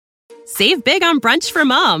Save big on brunch for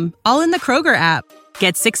mom, all in the Kroger app.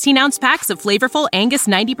 Get 16-ounce packs of flavorful Angus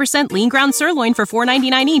 90% lean ground sirloin for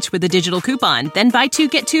 $4.99 each with a digital coupon. Then buy 2,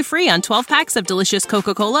 get 2 free on 12 packs of delicious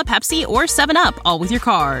Coca-Cola, Pepsi, or 7-Up, all with your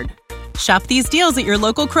card. Shop these deals at your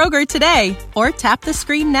local Kroger today, or tap the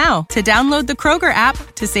screen now to download the Kroger app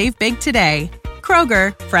to save big today.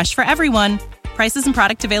 Kroger, fresh for everyone. Prices and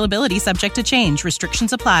product availability subject to change.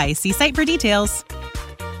 Restrictions apply. See site for details.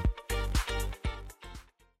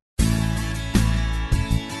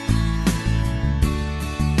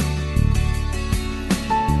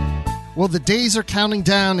 Well, the days are counting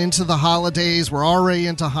down into the holidays. We're already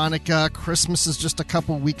into Hanukkah. Christmas is just a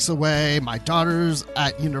couple weeks away. My daughter's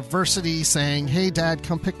at university saying, hey, Dad,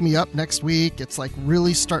 come pick me up next week. It's like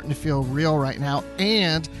really starting to feel real right now.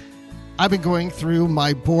 And I've been going through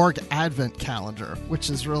my Borg Advent calendar,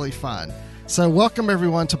 which is really fun. So welcome,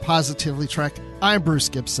 everyone, to Positively Trek. I'm Bruce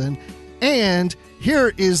Gibson. And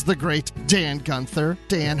here is the great Dan Gunther.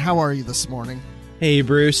 Dan, how are you this morning? Hey,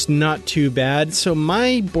 Bruce, not too bad. So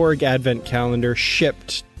my Borg Advent calendar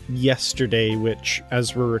shipped yesterday, which,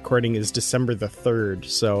 as we're recording, is December the 3rd.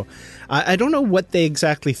 So I don't know what they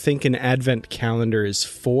exactly think an Advent calendar is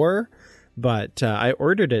for, but I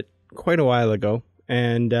ordered it quite a while ago.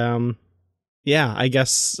 And yeah, I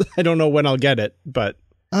guess I don't know when I'll get it, but...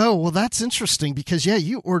 Oh, well, that's interesting because, yeah,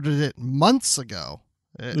 you ordered it months ago.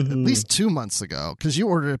 At least 2 months ago, because you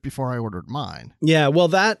ordered it before I ordered mine. Yeah, well,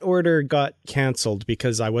 that order got canceled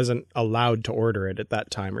because I wasn't allowed to order it at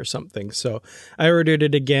that time or something. So I ordered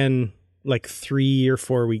it again like 3 or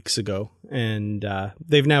 4 weeks ago, and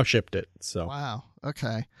they've now shipped it. So wow.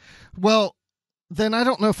 Okay. Well, then I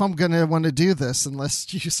don't know if I'm going to want to do this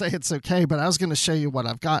unless you say it's okay, but I was going to show you what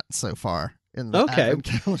I've gotten so far in the Advent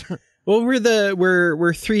calendar. Well,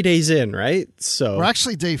 we're 3 days in, right? So we're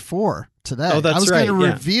actually day 4 today. Oh, that's right. I was going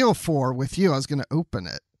to reveal 4 with you. I was going to open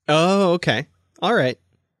it. Oh, okay. All right.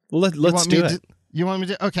 Well, let's do it. You want me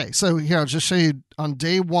to? Okay. So here, I'll just show you on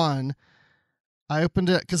day 1. I opened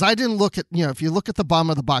it because I didn't look at, if you look at the bottom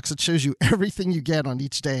of the box, it shows you everything you get on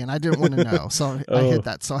each day. And I didn't want to know. So I hit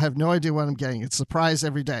that. So I have no idea what I'm getting. It's a surprise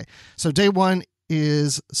every day. So day 1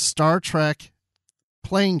 is Star Trek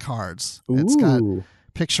playing cards. Ooh. It's got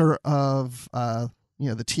picture of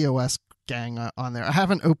the TOS gang on there. I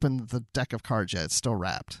haven't opened the deck of cards yet. It's still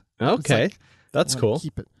wrapped. Okay. That's cool.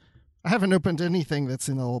 Keep it. I haven't opened anything that's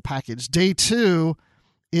in a little package. Day 2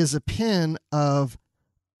 is a pin of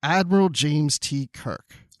Admiral James T.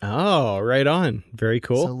 Kirk. Oh, right on. Very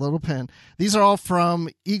cool. It's a little pin. These are all from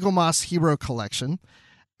Eagle Moss Hero Collection.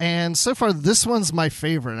 And so far, this one's my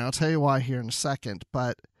favorite. And I'll tell you why here in a second.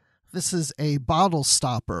 But this is a bottle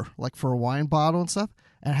stopper, like for a wine bottle and stuff.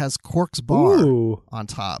 And it has Quark's bar on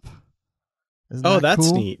top. That's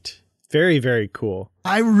cool? neat. Very, very cool.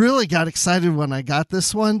 I really got excited when I got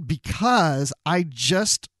this one because I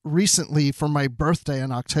just recently, for my birthday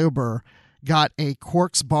in October, got a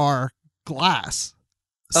Quark's bar glass.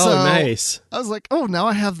 Oh, nice. I was like, now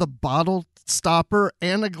I have the bottle stopper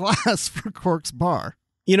and a glass for Quark's bar.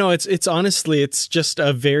 It's honestly, it's just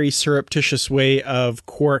a very surreptitious way of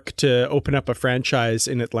Quark to open up a franchise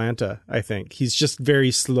in Atlanta, I think. He's just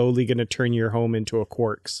very slowly going to turn your home into a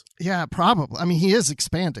Quark's. Yeah, probably. I mean, he is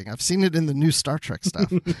expanding. I've seen it in the new Star Trek stuff.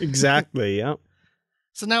 Exactly, yeah.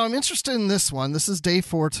 So now I'm interested in this one. This is day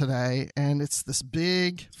 4 today, and it's this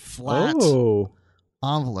big, flat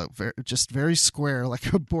envelope. Just very square,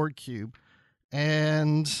 like a board cube.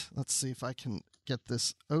 And let's see if I can get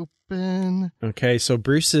this open. Okay, so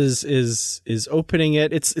Bruce is opening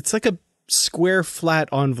it. It's like a square flat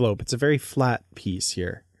envelope. It's a very flat piece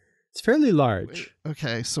here. It's fairly large.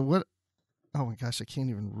 Okay, so what? Oh my gosh, I can't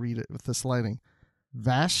even read it with this lighting.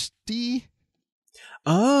 Vashti?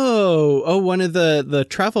 Oh, one of the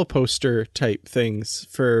travel poster type things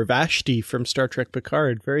for Vashti from Star Trek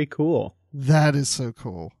Picard. Very cool. That is so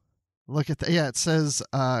cool. Look at that. Yeah, it says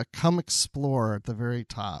come explore at the very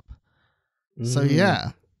top. So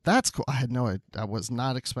yeah, that's cool. I was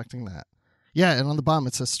not expecting that. Yeah, and on the bottom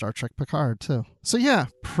it says Star Trek Picard too. So yeah,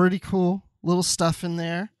 pretty cool little stuff in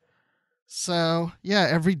there. So yeah,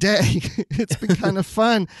 every day it's been kind of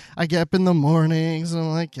fun. I get up in the mornings and I'm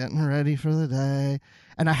like getting ready for the day.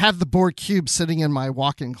 And I have the Borg cube sitting in my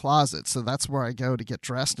walk-in closet, so that's where I go to get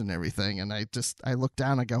dressed and everything. And I look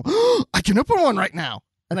down, I go, I can open one right now,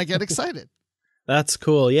 and I get excited. That's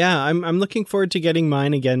cool. Yeah, I'm looking forward to getting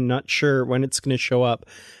mine again. Not sure when it's going to show up,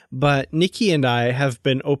 but Nikki and I have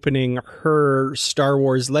been opening her Star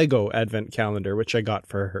Wars Lego Advent calendar, which I got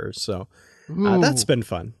for her. So that's been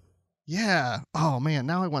fun. Yeah. Oh man,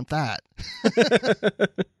 now I want that.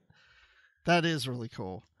 That is really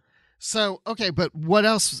cool. So, okay, but what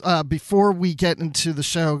else before we get into the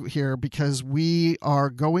show here, because we are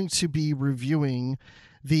going to be reviewing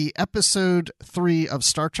the episode 3 of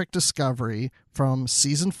Star Trek Discovery from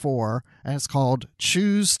season 4, and it's called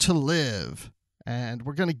Choose to Live. And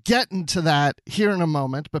we're going to get into that here in a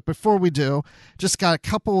moment, but before we do, just got a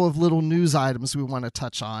couple of little news items we want to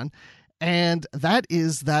touch on. And that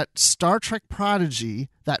is that Star Trek Prodigy,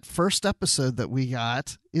 that first episode that we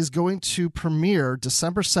got, is going to premiere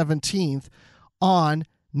December 17th on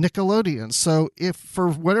Nickelodeon. So if for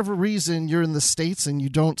whatever reason you're in the States and you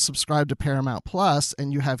don't subscribe to Paramount Plus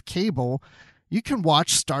and you have cable, you can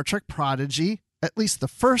watch Star Trek Prodigy, at least the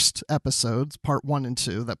first episodes, part 1 and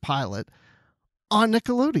 2, that pilot, on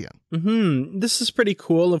Nickelodeon. This is pretty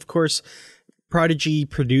cool. Of course, Prodigy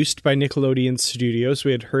produced by Nickelodeon Studios.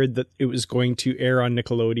 We had heard that it was going to air on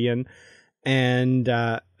Nickelodeon, and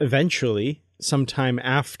eventually, sometime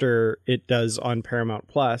after it does on Paramount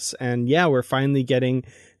Plus. And yeah, we're finally getting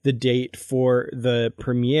the date for the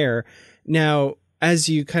premiere. Now, as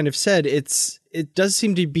you kind of said, it does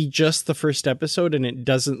seem to be just the first episode, and it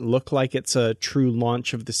doesn't look like it's a true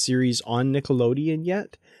launch of the series on Nickelodeon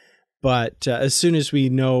yet. But as soon as we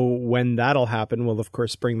know when that'll happen, we'll, of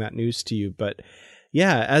course, bring that news to you. But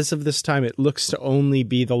yeah, as of this time, it looks to only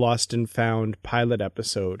be the Lost and Found pilot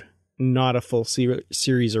episode, not a full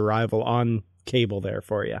series arrival on cable there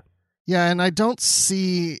for you. Yeah, and I don't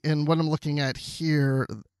see in what I'm looking at here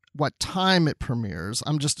what time it premieres.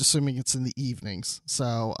 I'm just assuming it's in the evenings.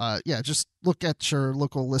 So, yeah, just look at your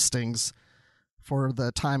local listings for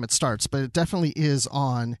the time it starts. But it definitely is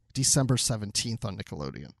on December 17th on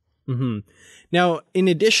Nickelodeon. Now, in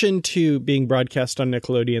addition to being broadcast on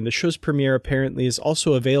Nickelodeon, the show's premiere apparently is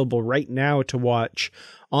also available right now to watch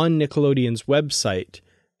on Nickelodeon's website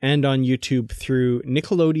and on YouTube through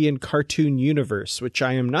Nickelodeon Cartoon Universe, which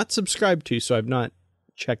I am not subscribed to, so I've not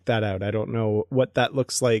checked that out. I don't know what that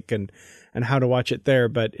looks like and how to watch it there,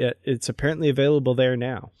 but it's apparently available there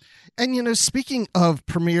now. And, you know, speaking of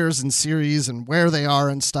premieres and series and where they are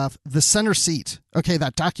and stuff, The Center Seat, okay,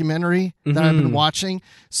 that documentary that I've been watching.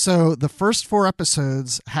 So the first 4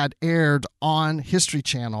 episodes had aired on History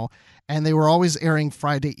Channel, and they were always airing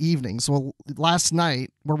Friday evenings. Well, last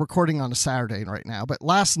night, we're recording on a Saturday right now, but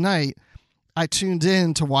last night I tuned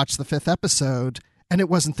in to watch the 5th episode, and it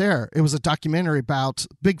wasn't there. It was a documentary about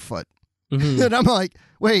Bigfoot. And I'm like,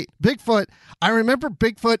 wait, Bigfoot? I remember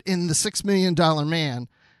Bigfoot in The $6 Million Man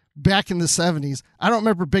back in the 70s. I don't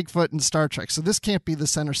remember Bigfoot in Star Trek, so this can't be The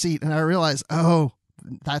Center Seat. And I realized, oh,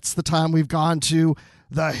 that's the time we've gone to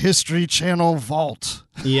the History Channel vault.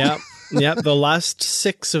 Yep. The last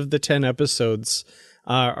 6 of the 10 episodes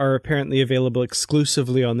are apparently available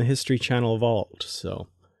exclusively on the History Channel vault. So,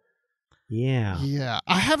 yeah.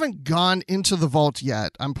 I haven't gone into the vault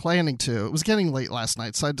yet. I'm planning to. It was getting late last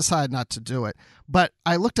night, so I decided not to do it. But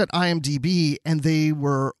I looked at IMDb, and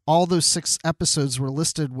all those 6 episodes were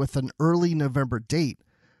listed with an early November date.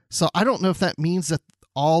 So I don't know if that means that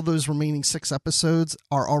all those remaining 6 episodes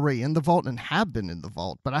are already in the vault and have been in the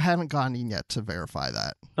vault, but I haven't gone in yet to verify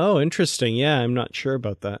that. Oh, interesting. Yeah, I'm not sure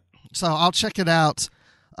about that. So I'll check it out.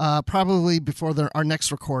 Probably before our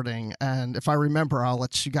next recording, and if I remember, I'll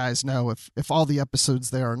let you guys know if all the episodes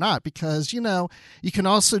there or not, because, you know, you can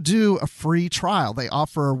also do a free trial. They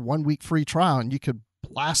offer a 1-week free trial, and you could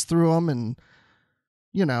blast through them, and,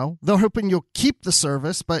 you know, they're hoping you'll keep the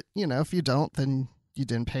service, but, you know, if you don't, then you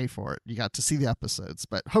didn't pay for it. You got to see the episodes,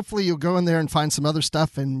 but hopefully you'll go in there and find some other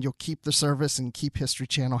stuff, and you'll keep the service and keep History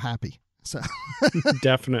Channel happy. So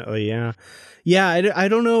definitely, yeah. I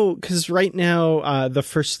don't know, because right now the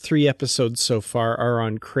first 3 episodes so far are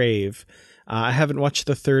on Crave. I haven't watched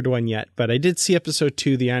the 3rd one yet, but I did see episode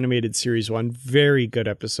 2, the animated series one. Very good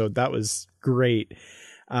episode. That was great.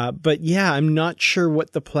 But yeah, I'm not sure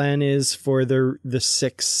what the plan is for the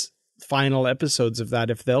 6 final episodes of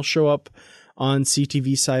that. If they'll show up on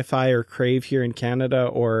CTV Sci-Fi or Crave here in Canada,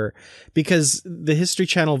 or because the History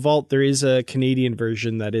Channel Vault, there is a Canadian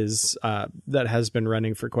version that has been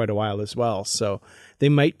running for quite a while as well. So they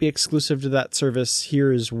might be exclusive to that service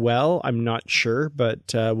here as well. I'm not sure,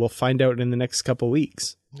 but we'll find out in the next couple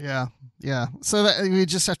weeks. Yeah. So that we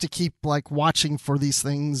just have to keep watching for these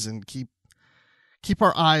things and keep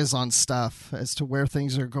our eyes on stuff as to where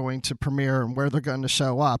things are going to premiere and where they're going to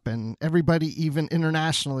show up. And everybody, even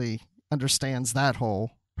internationally, understands that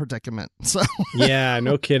whole predicament. So yeah,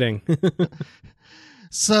 no kidding.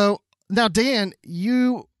 So now, Dan,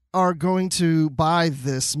 you are going to buy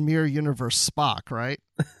this Mirror Universe Spock, right?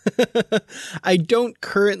 I don't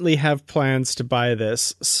currently have plans to buy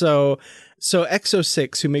this. So Exo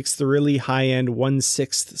 6, who makes the really high-end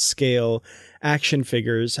 1/6 scale Action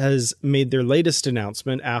Figures has made their latest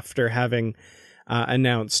announcement after having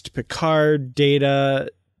announced Picard,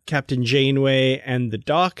 Data, Captain Janeway, and the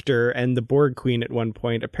Doctor, and the Borg Queen at one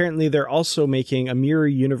point. Apparently, they're also making a Mirror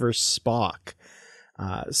Universe Spock.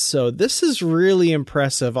 So this is really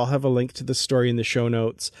impressive. I'll have a link to the story in the show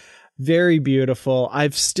notes. Very beautiful.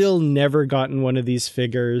 I've still never gotten one of these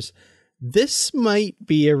figures. This might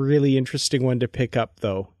be a really interesting one to pick up,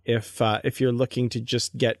 though, if you're looking to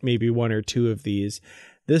just get maybe one or two of these.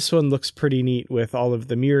 This one looks pretty neat with all of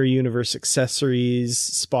the Mirror Universe accessories,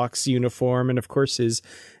 Spock's uniform, and of course his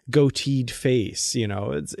goateed face. You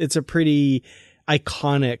know, it's a pretty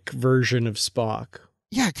iconic version of Spock.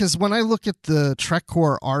 Yeah, because when I look at the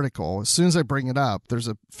TrekCore article, as soon as I bring it up, there's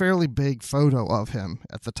a fairly big photo of him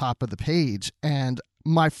at the top of the page. And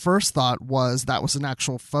my first thought was that was an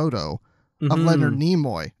actual photo of Leonard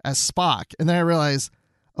Nimoy as Spock. And then I realized,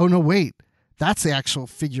 oh, no, wait, that's the actual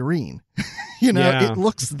figurine. It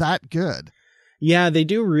looks that good. Yeah, they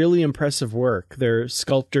do really impressive work. They're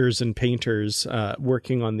sculptors and painters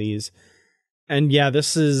working on these. And yeah,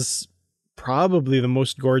 this is probably the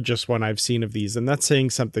most gorgeous one I've seen of these. And that's saying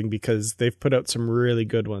something because they've put out some really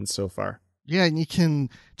good ones so far. Yeah, and you can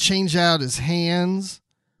change out his hands,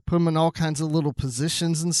 put him in all kinds of little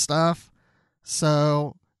positions and stuff.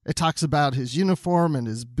 So it talks about his uniform and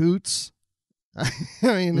his boots. I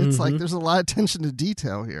mean, it's like there's a lot of attention to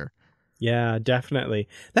detail here. Yeah, definitely.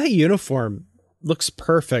 That uniform looks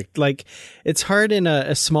perfect. Like, it's hard in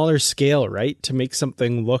a smaller scale, right, to make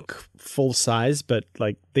something look full size, but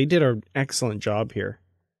like they did an excellent job here.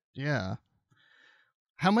 Yeah.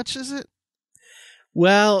 How much is it?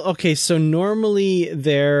 Well, okay, so normally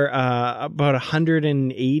they're about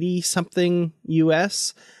 180 something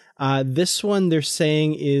US. This one they're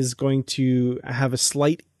saying is going to have a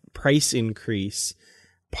slight price increase,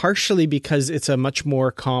 partially because it's a much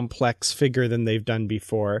more complex figure than they've done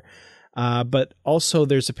before. But also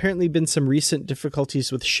there's apparently been some recent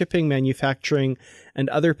difficulties with shipping, manufacturing, and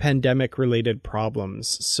other pandemic-related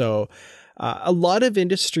problems. So a lot of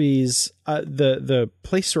industries, the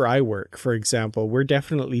place where I work, for example, we're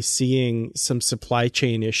definitely seeing some supply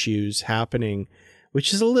chain issues happening,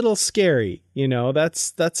 which is a little scary. You know,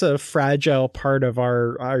 that's a fragile part of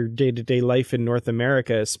our day-to-day life in North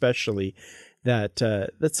America, especially. That's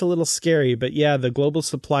a little scary. But yeah, the global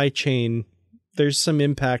supply chain, there's some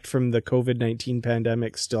impact from the COVID-19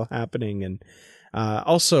 pandemic still happening. And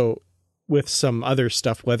also with some other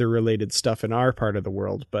stuff, weather-related stuff in our part of the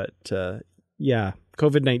world. But yeah,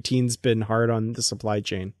 COVID-19's been hard on the supply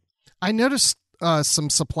chain. I noticed some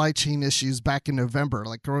supply chain issues back in November,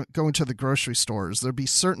 like going to the grocery stores. There'd be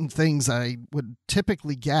certain things I would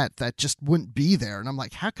typically get that just wouldn't be there. And I'm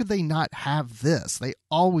like, how could they not have this? They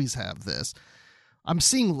always have this. I'm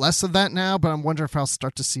seeing less of that now, but I'm wondering if I'll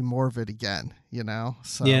start to see more of it again, you know?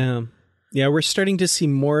 So. Yeah, we're starting to see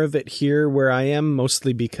more of it here where I am,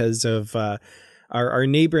 mostly because of our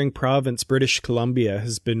neighboring province, British Columbia,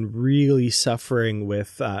 has been really suffering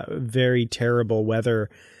with very terrible weather,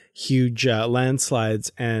 huge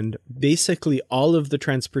landslides, and basically all of the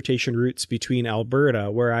transportation routes between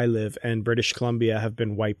Alberta, where I live, and British Columbia have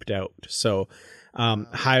been wiped out. So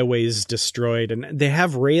highways destroyed, and they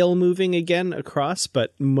have rail moving again across,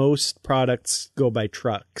 but most products go by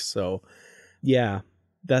truck. So yeah,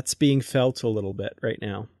 that's being felt a little bit right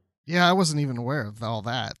now. Yeah, I wasn't even aware of all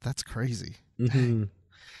that. That's crazy. Mm-hmm.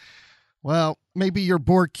 Well, maybe your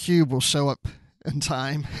Borg cube will show up in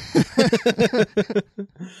time.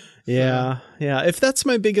 Yeah. If that's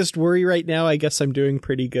my biggest worry right now, I guess I'm doing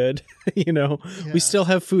pretty good. We still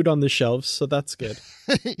have food on the shelves, so that's good.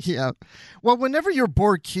 Yeah. Well, whenever your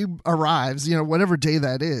Borg cube arrives, whatever day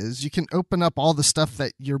that is, you can open up all the stuff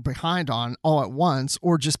that you're behind on all at once,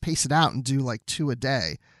 or just pace it out and do like 2 a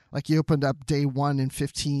day. Like you opened up day 1 and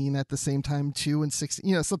 15 at the same time, 2 and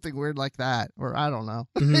 16, something weird like that. Or I don't know,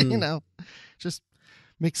 just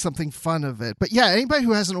make something fun of it. But yeah, anybody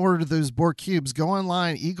who hasn't ordered those Borg cubes, go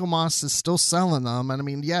online. Eagle Moss is still selling them. And I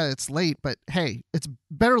mean, yeah, it's late, but hey, it's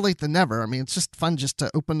better late than never. I mean, it's just fun just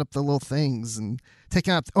to open up the little things and take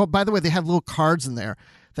out. Oh, by the way, they have little cards in there.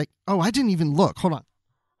 Like, oh, I didn't even look. Hold on.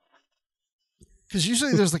 Because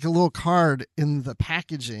usually there's like a little card in the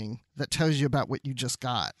packaging that tells you about what you just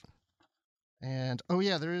got. And, oh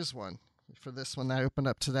yeah, there is one for this one that I opened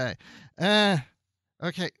up today.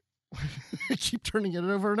 Okay. I keep turning it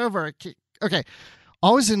over and over. Okay.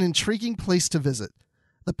 Always an intriguing place to visit.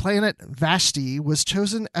 The planet Vashti was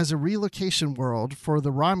chosen as a relocation world for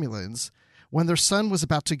the Romulans when their sun was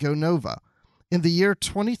about to go nova. In the year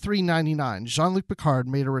 2399, Jean-Luc Picard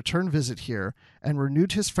made a return visit here and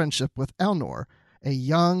renewed his friendship with Elnor, a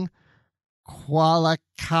young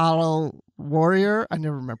Qualicaral warrior. I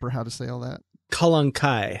never remember how to say all that.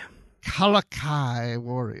 Kalankai. Kalakai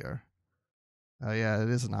warrior. Oh yeah, it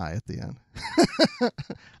is an I at the end.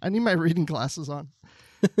 I need my reading glasses on.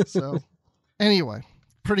 So anyway,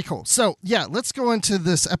 pretty cool. So yeah, let's go into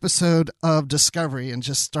this episode of Discovery and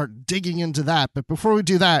just start digging into that. But before we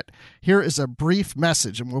do that, here is a brief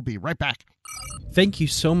message and we'll be right back. Thank you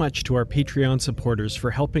so much to our Patreon supporters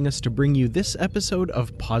for helping us to bring you this episode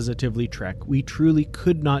of Positively Trek. We truly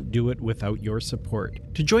could not do it without your support.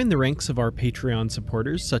 To join the ranks of our Patreon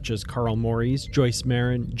supporters, such as Carl Morris, Joyce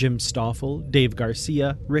Marin, Jim Stoffel, Dave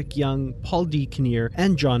Garcia, Rick Young, Paul D. Kinnear,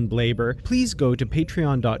 and John Blaber, please go to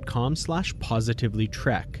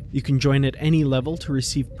patreon.com/positivelytrek. You can join at any level to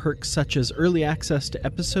receive perks such as early access to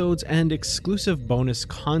episodes and exclusive bonus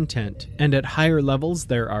content. And at higher levels,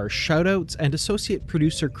 there are shoutouts and associate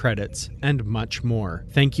producer credits, and much more.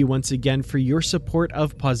 Thank you once again for your support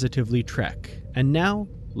of Positively Trek. And now,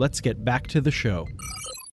 let's get back to the show.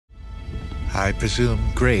 I presume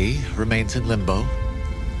Gray remains in limbo?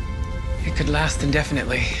 It could last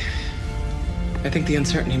indefinitely. I think the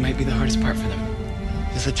uncertainty might be the hardest part for them.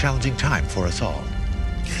 It's a challenging time for us all.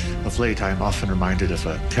 Of late, I am often reminded of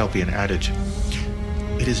a Kelpian adage.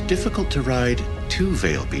 It is difficult to ride two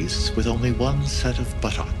veil beasts with only one set of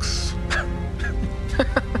buttocks.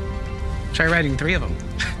 Try riding 3 of them.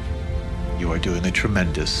 You are doing a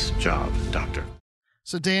tremendous job, Doctor.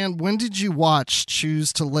 So Dan, when did you watch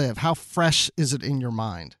Choose to Live? How fresh is it in your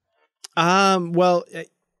mind? Well,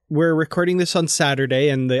 we're recording this on Saturday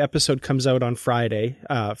and the episode comes out on Friday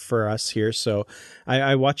for us here. So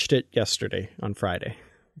I watched it yesterday on Friday.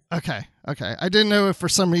 Okay. I didn't know if for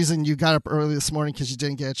some reason you got up early this morning because you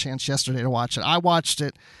didn't get a chance yesterday to watch it. I watched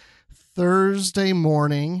it Thursday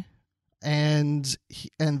morning, and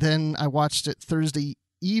then I watched it Thursday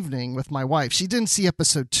evening with my wife. She didn't see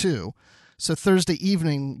episode 2, so Thursday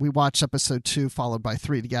evening we watched episode 2 followed by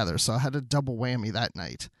 3 together. So I had a double whammy that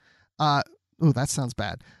night. That sounds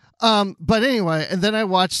bad. But anyway, and then I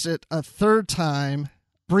watched it a third time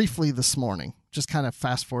briefly this morning. Just kind of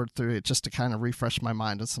fast forward through it just to kind of refresh my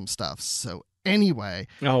mind on some stuff. So anyway.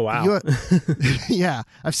 Oh, wow. Yeah,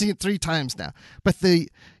 I've seen it 3 times now. But the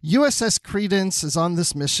USS Credence is on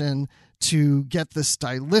this mission to get this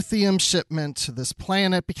dilithium shipment to this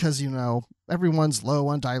planet because, everyone's low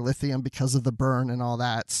on dilithium because of the burn and all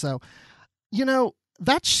that. So,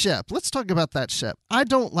 that ship, let's talk about that ship. I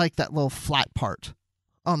don't like that little flat part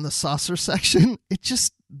on the saucer section.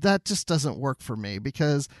 That just doesn't work for me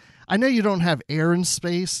because I know you don't have air in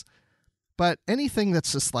space, but anything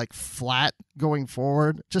that's just like flat going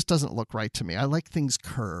forward just doesn't look right to me. I like things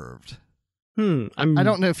curved. I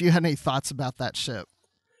don't know if you had any thoughts about that ship.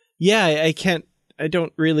 Yeah, I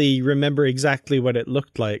don't really remember exactly what it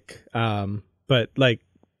looked like. But like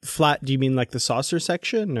flat, do you mean like the saucer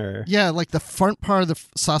section or? Yeah, like the front part of the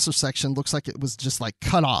saucer section looks like it was just like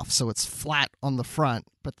cut off. So it's flat on the front,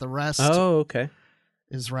 but the rest. Oh, okay.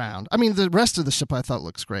 Is round. I mean, the rest of the ship I thought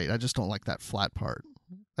looks great. I just don't like that flat part.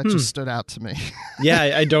 That just stood out to me. Yeah,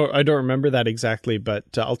 I don't remember that exactly,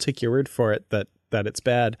 but I'll take your word for it that it's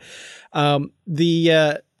bad.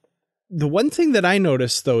 The one thing that I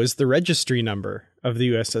noticed though is the registry number of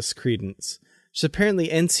the USS Credence, which is apparently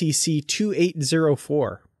NCC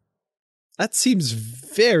 2804. That seems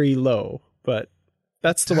very low, but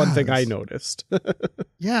that's the one thing I noticed.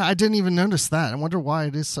 Yeah, I didn't even notice that. I wonder why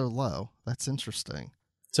it is so low. That's interesting.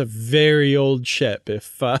 It's a very old ship,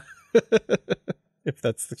 if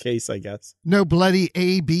that's the case, I guess. No bloody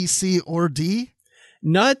A, B, C, or D?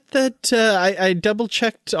 Not that I double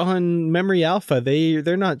checked on Memory Alpha.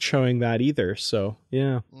 They're not showing that either. So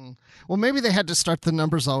yeah. Well, maybe they had to start the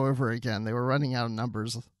numbers all over again. They were running out of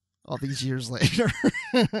numbers all these years later.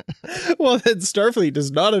 Well, then Starfleet does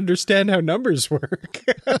not understand how numbers work.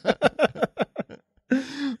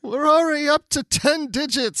 We're already up to 10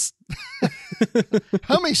 digits.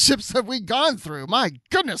 How many ships have we gone through? My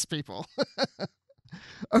goodness, people.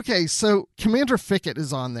 Okay, so Commander Fickett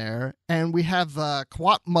is on there, and we have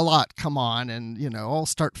Quat Malat come on and, all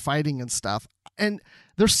start fighting and stuff. And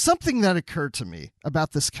there's something that occurred to me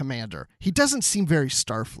about this commander. He doesn't seem very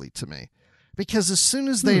Starfleet to me, because as soon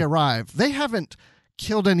as they arrive, they haven't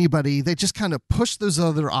killed anybody. They just kind of push those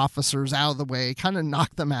other officers out of the way, kind of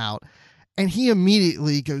knock them out. And he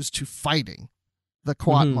immediately goes to fighting the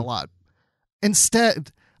Quat Malat.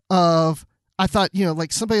 Instead of, I thought,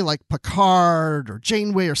 like somebody like Picard or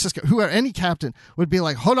Janeway or Sisko, whoever, any captain would be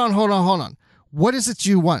like, hold on. What is it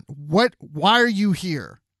you want? Why are you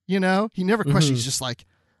here? He never questions. He's just like,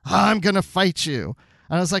 I'm going to fight you.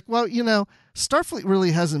 And I was like, well, Starfleet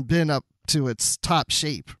really hasn't been up to its top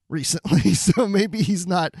shape recently, so maybe he's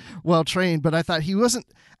not well trained, but I thought he wasn't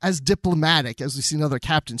as diplomatic as we've seen other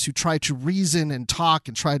captains who try to reason and talk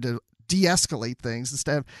and try to de-escalate things.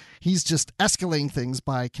 Instead, he's just escalating things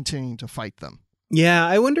by continuing to fight them. Yeah,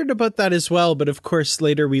 I wondered about that as well, but of course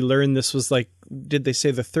later we learned this was like, did they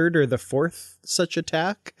say the third or the fourth such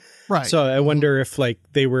attack? Right. So I wonder if like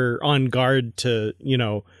they were on guard to, you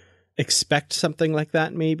know, expect something like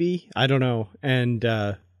that maybe. I don't know. And,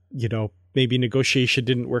 you know, maybe negotiation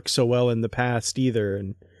didn't work so well in the past either,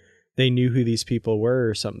 and they knew who these people were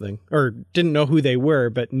or something. Or didn't know who they were,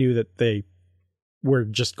 but knew that they were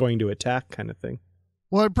just going to attack kind of thing.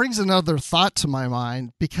 Well, it brings another thought to my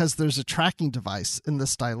mind, because there's a tracking device in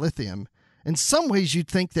this dilithium. In some ways, you'd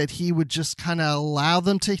think that he would just kind of allow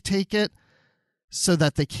them to take it so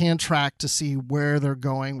that they can track to see where they're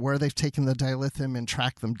going, where they've taken the dilithium, and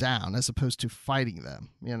track them down, as opposed to fighting them,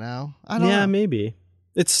 you know? I don't know. Maybe.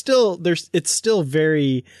 It's still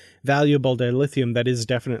very valuable dilithium that is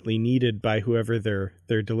definitely needed by whoever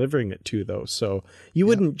they're delivering it to, though. So you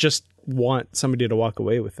wouldn't just want somebody to walk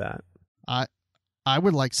away with that. I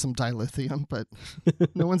would like some dilithium, but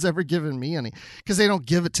no one's ever given me any, because they don't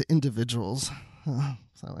give it to individuals.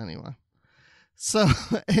 So anyway,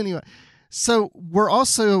 we're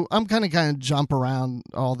also, I'm kind of jump around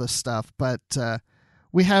all this stuff, but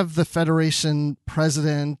we have the Federation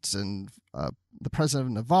president and the president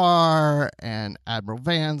of Navarre and Admiral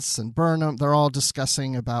Vance and Burnham. They're all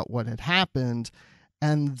discussing about what had happened.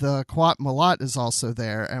 And the Qowat Milat is also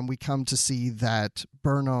there, and we come to see that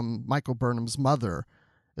Michael Burnham's mother,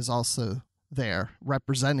 is also there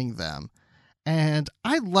representing them. And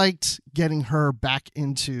I liked getting her back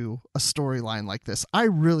into a storyline like this. I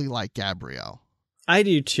really like Gabrielle. I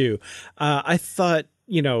do too. I thought,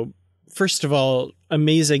 you know, first of all,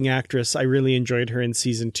 amazing actress. I really enjoyed her in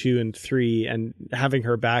season 2 and 3, and having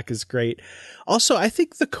her back is great. Also, I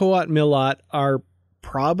think the Qowat Milat are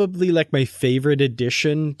probably like my favorite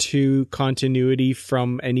addition to continuity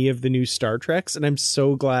from any of the new Star Treks, and I'm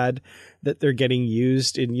so glad that they're getting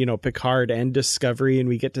used in, you know, Picard and Discovery, and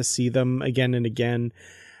we get to see them again and again.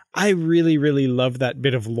 I really, really love that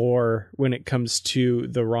bit of lore when it comes to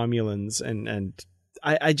the Romulans, and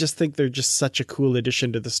I just think they're just such a cool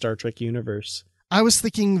addition to the Star Trek universe. I was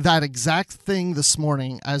thinking that exact thing this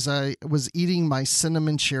morning as I was eating my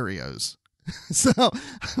cinnamon Cheerios. So,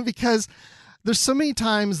 because there's so many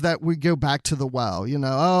times that we go back to the well, you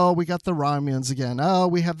know, oh, we got the Romulans again. Oh,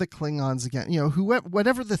 we have the Klingons again, you know,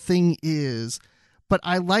 whatever the thing is. But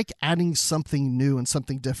I like adding something new and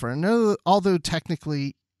something different. And although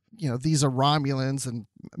technically, you know, these are Romulans and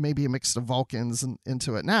maybe a mix of Vulcans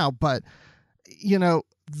into it now, but, you know,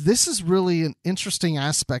 this is really an interesting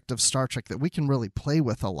aspect of Star Trek that we can really play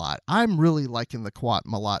with a lot. I'm really liking the Qowat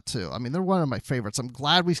Milat too. I mean, they're one of my favorites. I'm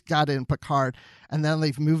glad we got it in Picard, and then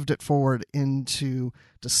they've moved it forward into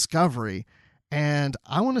Discovery, and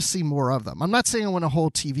I want to see more of them. I'm not saying I want a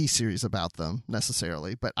whole TV series about them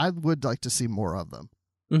necessarily, but I would like to see more of them.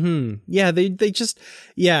 Mm-hmm. Yeah, they just,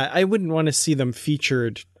 yeah, I wouldn't want to see them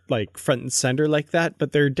featured like front and center like that,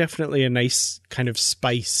 but they're definitely a nice kind of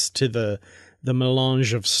spice to the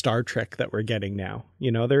melange of Star Trek that we're getting now.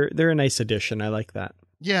 You know, they're a nice addition. I like that.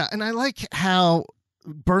 Yeah, and I like how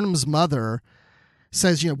Burnham's mother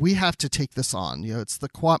says, you know, we have to take this on. You know, it's the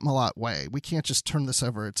Qowat Milat way. We can't just turn this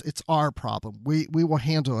over. It's our problem. We will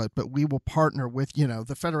handle it, but we will partner with, you know,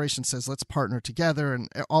 the Federation says, let's partner together, and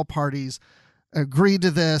all parties agree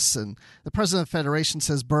to this. And the president of the Federation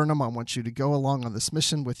says, Burnham, I want you to go along on this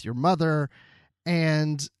mission with your mother.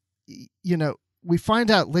 And, you know, we find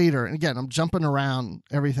out later, and again, I'm jumping around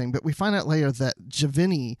everything, but we find out later that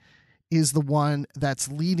Javini is the one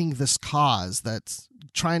that's leading this cause, that's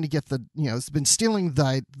trying to get the, you know, it's been stealing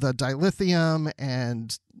the dilithium,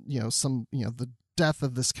 and, you know, the death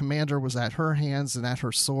of this commander was at her hands and at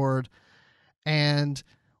her sword. And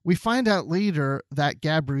we find out later that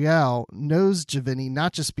Gabrielle knows Javini,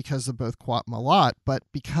 not just because of both Qowat Milat, but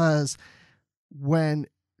because when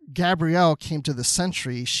Gabrielle came to the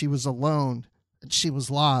Sentry, she was alone and she was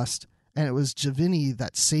lost, and it was Javini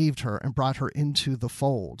that saved her and brought her into the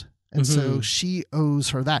fold. And so she owes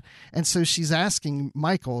her that. And so she's asking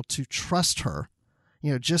Michael to trust her,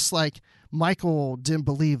 you know, just like Michael didn't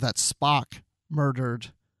believe that Spock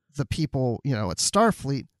murdered the people, you know, at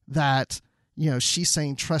Starfleet, that, you know, she's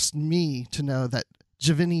saying, trust me to know that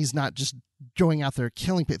Javini's not just going out there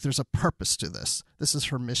killing people. There's a purpose to this. This is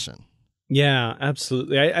her mission. Yeah,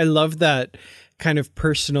 absolutely. I love that kind of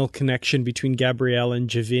personal connection between Gabrielle and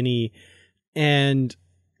Javini. And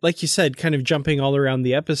like you said, kind of jumping all around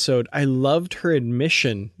the episode, I loved her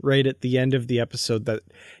admission right at the end of the episode that,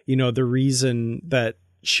 you know, the reason that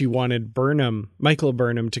she wanted Michael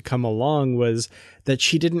Burnham, to come along was that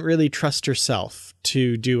she didn't really trust herself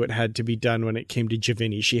to do what had to be done when it came to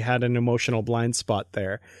Giovanni. She had an emotional blind spot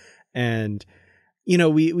there. And, you know,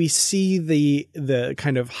 we see the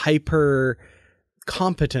kind of hyper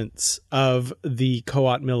competence of the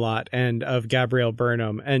Qowat Milat and of Gabrielle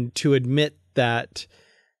Burnham, and to admit that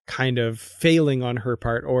kind of failing on her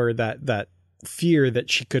part, or that fear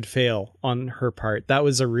that she could fail on her part, that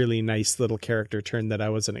was a really nice little character turn that I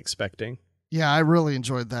wasn't expecting. Yeah, I really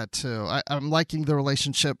enjoyed that too. I'm liking the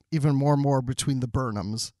relationship even more and more between the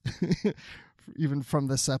Burnhams, even from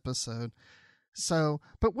this episode. So,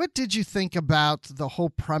 but what did you think about the whole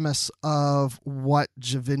premise of what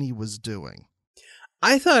Giovanni was doing?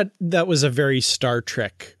 I thought that was a very Star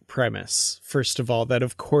Trek premise. First of all, that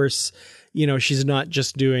of course, you know, she's not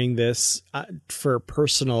just doing this for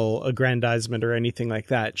personal aggrandizement or anything like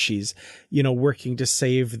that. She's, you know, working to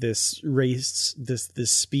save this race, this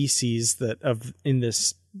species in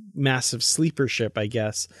this massive sleeper ship, I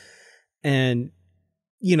guess. And,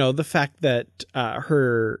 you know, the fact that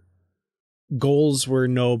her goals were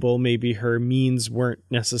noble, maybe her means weren't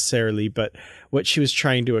necessarily, but what she was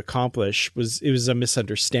trying to accomplish was a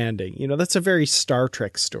misunderstanding. You know, that's a very Star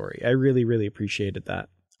Trek story. I really, really appreciated that.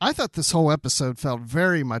 I thought this whole episode felt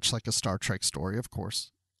very much like a Star Trek story, of course.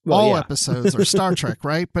 Well, all episodes are Star Trek,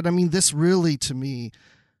 right? But I mean, this really, to me,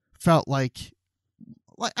 felt like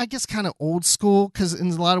I guess kind of old school, because in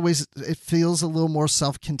a lot of ways it feels a little more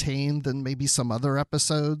self-contained than maybe some other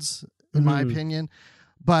episodes, in my opinion.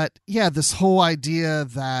 But yeah, this whole idea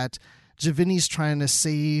that Giovanni's trying to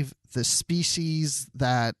save the species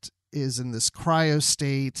that is in this cryo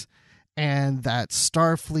state, and that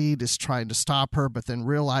Starfleet is trying to stop her, but then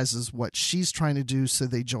realizes what she's trying to do, so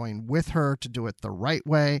they join with her to do it the right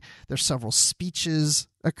way. There's several speeches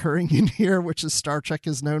occurring in here, which is Star Trek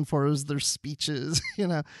is known for, is their speeches, you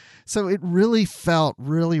know. So it really felt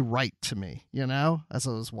really right to me, you know, as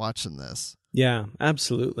I was watching this. Yeah,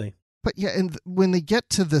 absolutely. But yeah, and when they get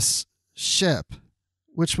to this ship,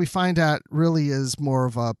 which we find out really is more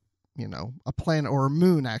of a, you know, a planet or a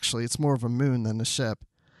moon, actually. It's more of a moon than a ship.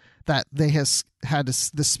 That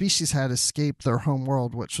the species had escaped their home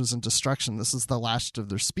world, which was in destruction. This is the last of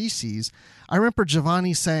their species. I remember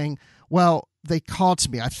Giovanni saying, well, they called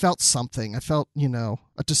to me. I felt something. I felt, you know,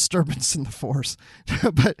 a disturbance in the force.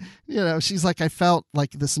 But, you know, she's like, I felt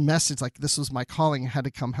like this message, like this was my calling. I had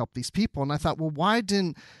to come help these people. And I thought, well, why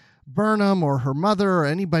didn't Burnham or her mother or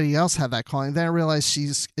anybody else have that calling? Then I realized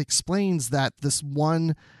she explains that this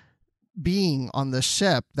one being on the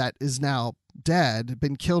ship that is now dead,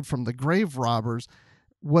 been killed from the grave robbers,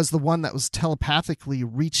 was the one that was telepathically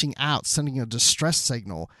reaching out, sending a distress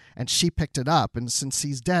signal, and she picked it up. And since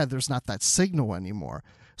he's dead, there's not that signal anymore.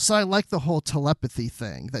 So I like the whole telepathy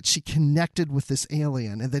thing, that she connected with this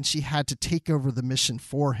alien and then she had to take over the mission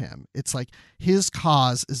for him. It's like his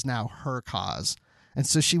cause is now her cause. And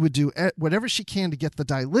so she would do whatever she can to get the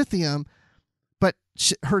dilithium, but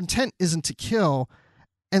her intent isn't to kill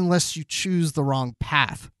unless you choose the wrong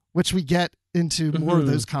path, which we get into more of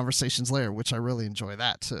those conversations later, which I really enjoy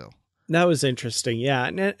that too. That was interesting. Yeah.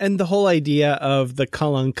 And the whole idea of the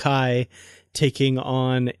Kalankai taking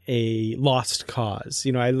on a lost cause,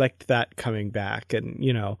 you know, I liked that coming back. And,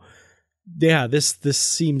 you know, yeah, this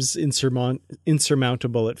seems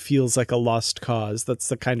insurmountable. It feels like a lost cause. That's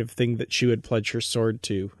the kind of thing that she would pledge her sword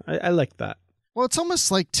to. I like that. Well, it's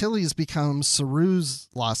almost like Tilly's become Saru's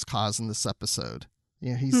lost cause in this episode.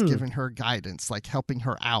 You know, he's giving her guidance, like helping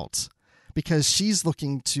her out, because she's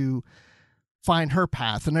looking to find her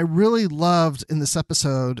path. And I really loved in this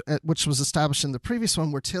episode, which was established in the previous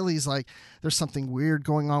one, where Tilly's like, there's something weird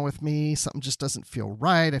going on with me. Something just doesn't feel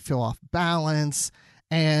right. I feel off balance.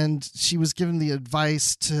 And she was given the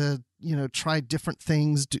advice to, you know, try different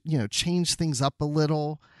things, you know, change things up a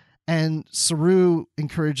little. And Saru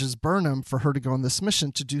encourages Burnham for her to go on this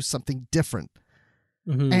mission to do something different.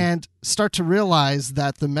 And start to realize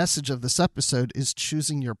that the message of this episode is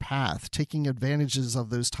choosing your path, taking advantages of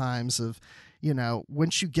those times of, you know,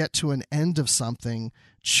 once you get to an end of something,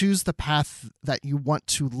 choose the path that you want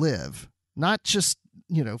to live, not just,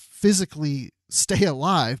 you know, physically stay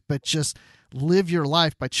alive, but just live your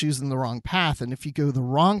life by choosing the wrong path. And if you go the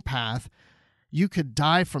wrong path, you could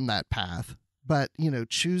die from that path. But, you know,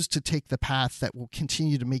 choose to take the path that will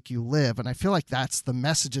continue to make you live. And I feel like that's the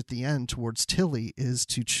message at the end towards Tilly, is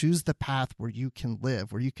to choose the path where you can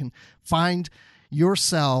live, where you can find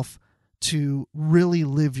yourself to really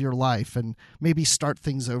live your life and maybe start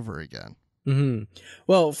things over again.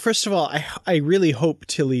 Well, first of all, I really hope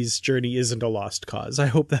Tilly's journey isn't a lost cause. I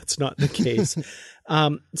hope that's not the case.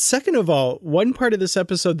 Second of all, one part of this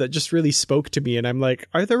episode that just really spoke to me, and I'm like,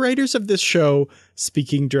 are the writers of this show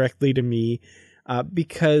speaking directly to me?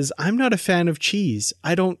 Because I'm not a fan of cheese.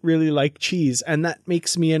 I don't really like cheese, and that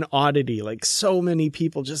makes me an oddity. Like, so many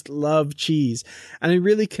people just love cheese. And I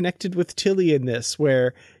really connected with Tilly in this,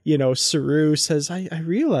 where, you know, Saru says, I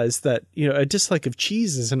realized that, you know, a dislike of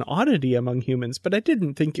cheese is an oddity among humans, but I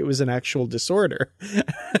didn't think it was an actual disorder.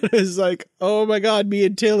 And it was like, oh my God, me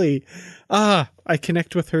and Tilly. I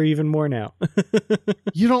connect with her even more now.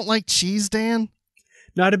 You don't like cheese, Dan?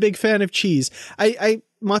 Not a big fan of cheese. I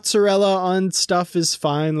mozzarella on stuff is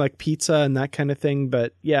fine, like pizza and that kind of thing.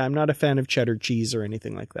 But yeah, I'm not a fan of cheddar cheese or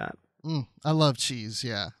anything like that. I love cheese,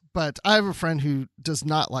 yeah. But I have a friend who does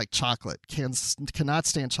not like chocolate, cannot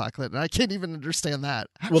stand chocolate, and I can't even understand that.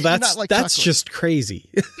 Well, that's just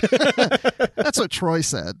crazy. That's what Troy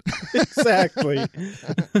said. Exactly.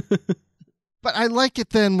 But I like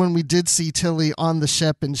it then when we did see Tilly on the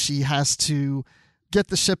ship and she has to get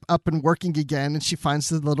the ship up and working again, and she finds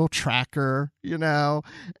the little tracker, you know,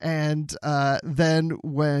 and then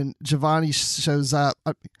when Giovanni shows up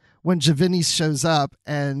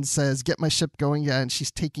and says, get my ship going, yeah, and she's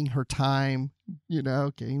taking her time, you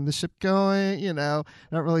know, getting the ship going, you know,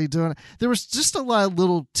 not really doing it. There was just a lot of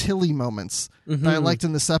little Tilly moments that I liked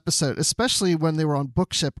in this episode, especially when they were on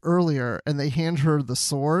Bookship earlier and they hand her the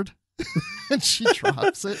sword. And she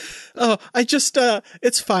drops it. Oh, I just,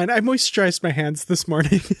 it's fine. I moisturized my hands this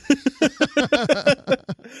morning.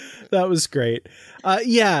 That was great.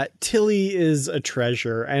 Yeah, Tilly is a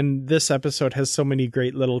treasure. And this episode has so many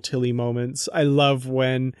great little Tilly moments. I love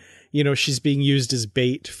when, you know, she's being used as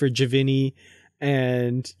bait for Giovanni.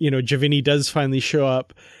 And, you know, Giovanni does finally show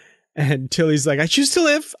up. And Tilly's like, I choose to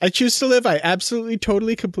live. I choose to live. I absolutely,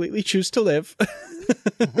 totally, completely choose to live.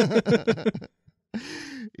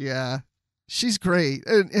 Yeah, she's great.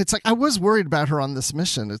 And it's like, I was worried about her on this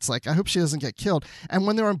mission. It's like, I hope she doesn't get killed. And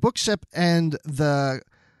when they're on Bookship and the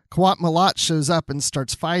Qowat Milat shows up and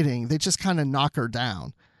starts fighting, they just kind of knock her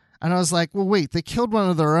down. And I was like, well, wait, they killed one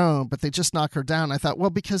of their own, but they just knock her down. I thought, well,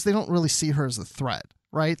 because they don't really see her as a threat,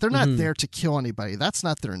 right? They're not there to kill anybody. That's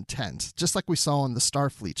not their intent. Just like we saw on the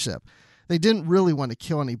Starfleet ship. They didn't really want to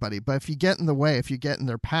kill anybody. But if you get in the way, if you get in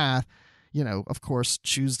their path, you know, of course,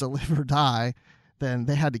 choose to live or die, then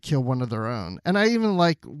they had to kill one of their own. And I even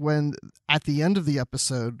like when at the end of the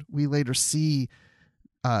episode, we later see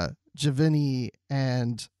Giovanni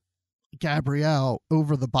and Gabrielle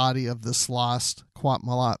over the body of this lost Qowat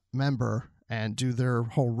Milat member and do their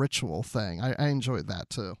whole ritual thing. I enjoyed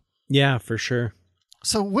that too. Yeah, for sure.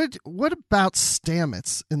 So what about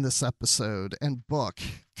Stamets in this episode and Book?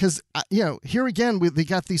 Because, you know, here again, they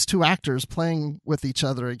got these two actors playing with each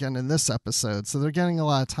other again in this episode. So they're getting a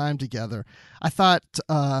lot of time together. I thought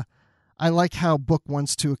I like how Book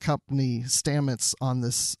wants to accompany Stamets on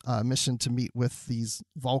this mission to meet with these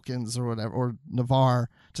Vulcans or whatever, or Navarre,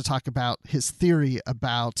 to talk about his theory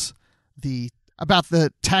about the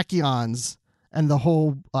tachyons and the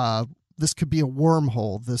whole, this could be a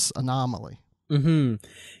wormhole, this anomaly.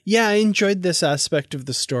 Yeah, I enjoyed this aspect of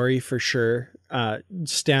the story for sure.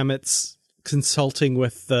 Stamets consulting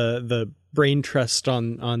with the brain trust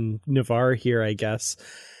on Navarre here, I guess,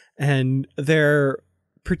 and their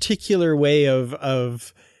particular way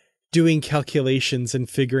of doing calculations and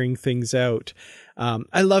figuring things out.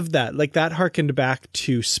 I love that. Like, that harkened back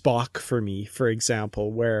to Spock for me, for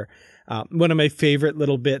example, where one of my favorite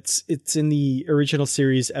little bits, it's in the original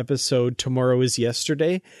series episode Tomorrow is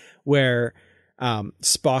Yesterday, where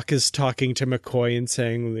Spock is talking to McCoy and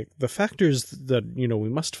saying, like, the factors that, you know, we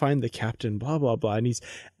must find the captain, blah, blah, blah. And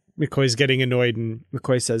McCoy's getting annoyed, and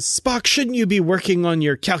McCoy says, Spock, shouldn't you be working on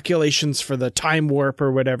your calculations for the time warp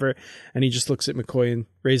or whatever? And he just looks at McCoy and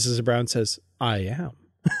raises a brow and says, I am.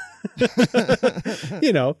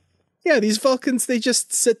 You know, yeah, these Vulcans, they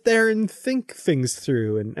just sit there and think things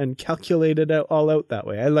through and calculate it all out that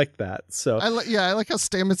way. I like that. So I like how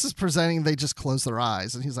Stamets is presenting. They just close their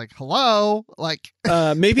eyes, and he's like, "Hello," like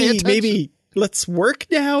maybe let's work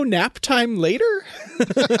now. Nap time later.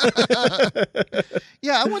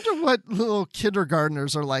 Yeah, I wonder what little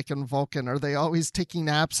kindergartners are like in Vulcan. Are they always taking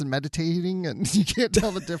naps and meditating, and you can't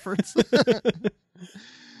tell the difference?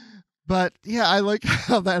 But yeah, I like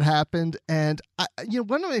how that happened. And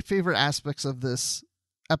one of my favorite aspects of this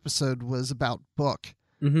episode was about Book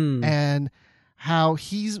and how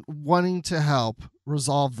he's wanting to help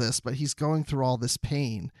resolve this, but he's going through all this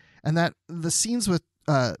pain. And that the scenes with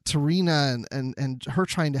T'Rina and her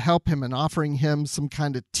trying to help him and offering him some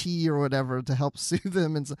kind of tea or whatever to help soothe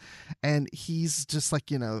him. And he's just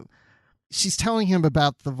like, you know, she's telling him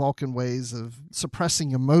about the Vulcan ways of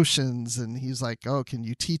suppressing emotions, and he's like, oh, can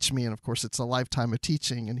you teach me? And of course it's a lifetime of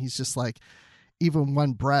teaching, and he's just like, even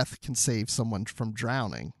one breath can save someone from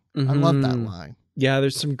drowning. I love that line. Yeah,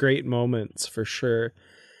 there's some great moments for sure.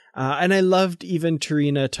 And I loved even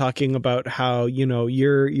Tarina talking about how,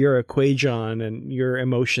 you're a Kwejian and your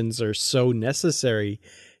emotions are so necessary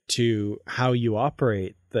to how you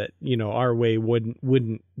operate that, our way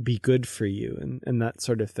wouldn't be good for you and that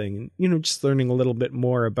sort of thing. And, just learning a little bit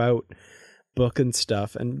more about Book and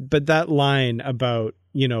stuff. But that line about,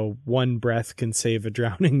 one breath can save a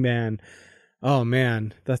drowning man. Oh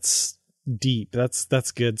man, that's deep.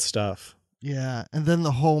 That's good stuff. Yeah. And then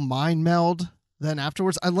the whole mind meld. Then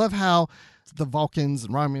afterwards, I love how the Vulcans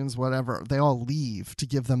and Romulans, whatever, they all leave to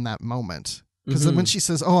give them that moment. Because then when she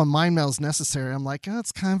says, oh, a mind meld is necessary, I'm like, oh,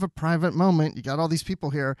 it's kind of a private moment. You got all these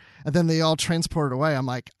people here. And then they all transport away. I'm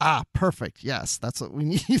like, perfect. Yes, that's what we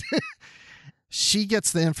need. She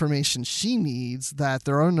gets the information she needs that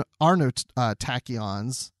there are no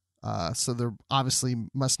tachyons. So there obviously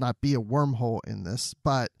must not be a wormhole in this.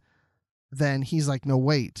 But then he's like, no,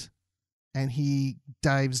 wait. And he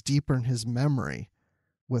dives deeper in his memory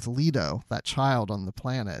with Leto, that child on the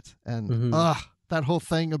planet. And that whole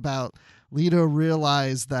thing about Leto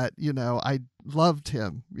realized that, I loved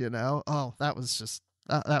him, Oh, that was just,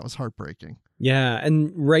 that was heartbreaking. Yeah.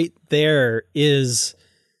 And right there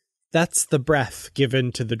that's the breath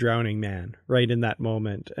given to the drowning man right in that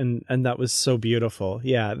moment. And that was so beautiful.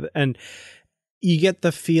 Yeah. And you get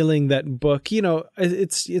the feeling that Book,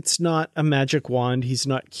 it's not a magic wand. He's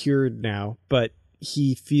not cured now, but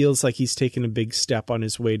he feels like he's taken a big step on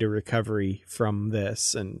his way to recovery from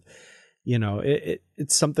this. And,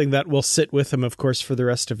 it's something that will sit with him, of course, for the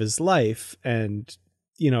rest of his life. And,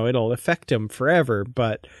 it'll affect him forever,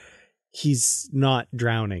 but he's not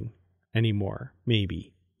drowning anymore,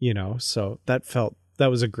 maybe, so that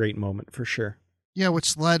was a great moment for sure. Yeah,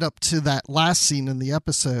 which led up to that last scene in the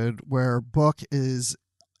episode where Book is,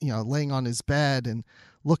 laying on his bed and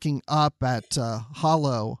looking up at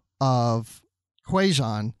Hollow of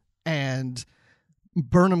Kwejian, and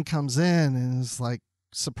Burnham comes in and is like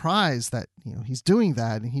surprised that he's doing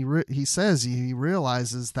that, and he says he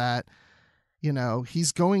realizes that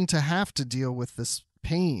he's going to have to deal with this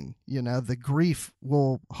pain. The grief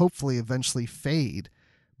will hopefully eventually fade.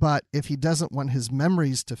 But if he doesn't want his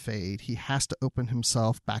memories to fade, he has to open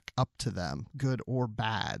himself back up to them, good or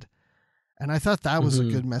bad. And I thought that was a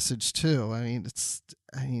good message too. I mean,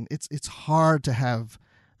 it's hard to have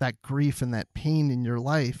that grief and that pain in your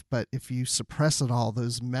life, but if you suppress it all,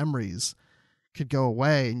 those memories could go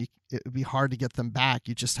away, and it would be hard to get them back.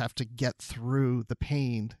 You just have to get through the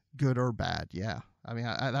pain, good or bad. Yeah, I mean,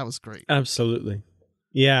 that was great. Absolutely.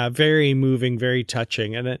 Yeah, very moving, very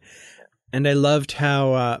touching, and I loved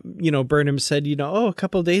how, Burnham said, a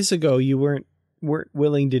couple of days ago you weren't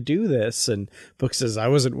willing to do this. And Book says, I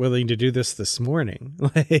wasn't willing to do this morning.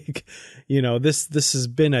 Like, this has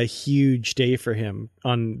been a huge day for him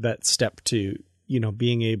on that step to,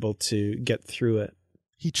 being able to get through it.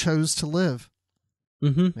 He chose to live.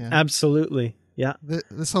 Mm-hmm. Yeah. Absolutely. Yeah.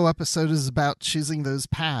 This whole episode is about choosing those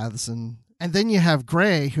paths. And then you have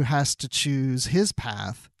Gray, who has to choose his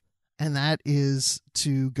path. And that is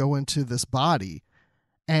to go into this body.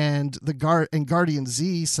 And Guardian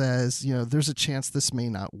Z says, there's a chance this may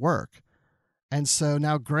not work. And so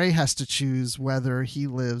now Gray has to choose whether he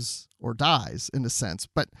lives or dies, in a sense,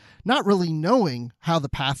 but not really knowing how the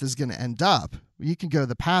path is going to end up. You can go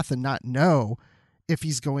the path and not know if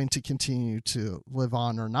he's going to continue to live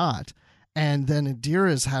on or not. And then Adira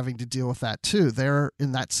is having to deal with that too. They're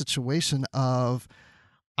in that situation of,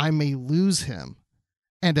 I may lose him.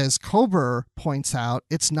 And as Kober points out,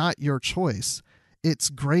 it's not your choice.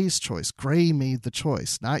 It's Gray's choice. Gray made the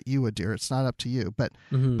choice, not you, Adira. It's not up to you. But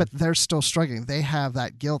they're still struggling. They have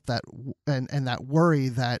that guilt and that worry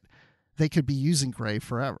that they could be using Gray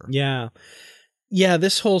forever. Yeah. Yeah,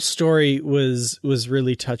 this whole story was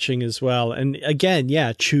really touching as well. And again,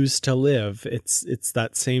 yeah, choose to live. It's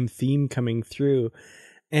that same theme coming through.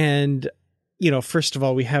 And, first of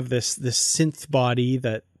all, we have this synth body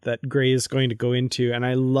that Gray is going to go into. And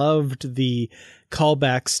I loved the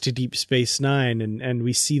callbacks to Deep Space Nine. And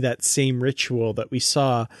we see that same ritual that we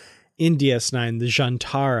saw in DS9, the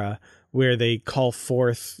Jantara, where they call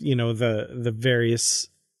forth, the various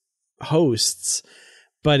hosts.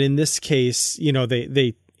 But in this case,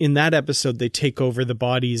 they in that episode, they take over the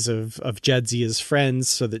bodies of Jadzia's friends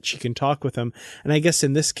so that she can talk with them. And I guess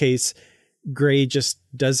in this case, Gray just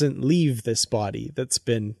doesn't leave this body that's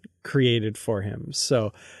been created for him.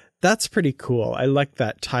 So that's pretty cool. I like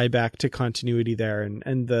that tie back to continuity there.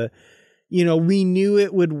 And the, we knew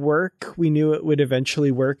it would work. We knew it would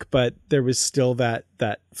eventually work, but there was still that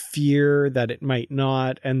fear that it might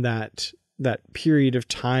not, and that period of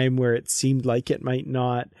time where it seemed like it might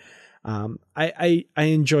not. I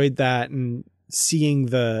enjoyed that, and seeing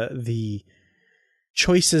the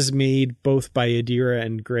choices made both by Adira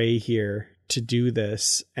and Gray here to do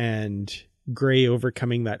this, and Gray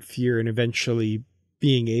overcoming that fear and eventually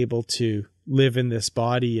being able to live in this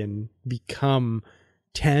body and become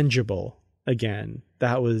tangible again.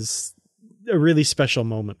 That was a really special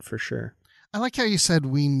moment for sure. I like how you said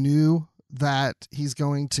we knew that he's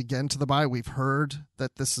going to get into the body. We've heard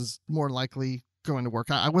that this is more likely going to work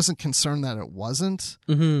out. I wasn't concerned that it wasn't,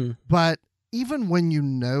 but even when you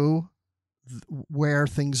know where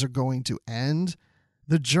things are going to end,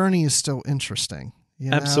 the journey is still interesting.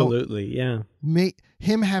 Absolutely, yeah.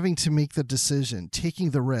 Him having to make the decision, taking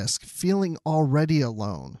the risk, feeling already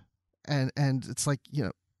alone, and it's like,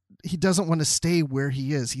 he doesn't want to stay where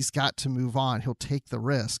he is. He's got to move on. He'll take the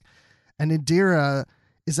risk. And Adira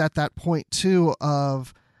is at that point too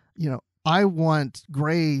of, I want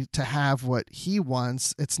Gray to have what he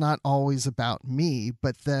wants. It's not always about me,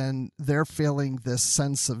 but then they're feeling this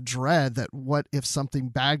sense of dread that what if something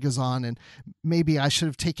bad goes on, and maybe I should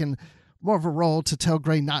have taken more of a role to tell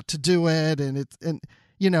Gray not to do it. And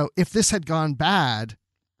if this had gone bad,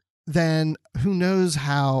 then who knows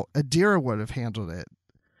how Adira would have handled it.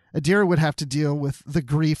 Adira would have to deal with the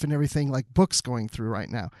grief and everything like Book's going through right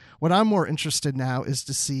now. What I'm more interested now is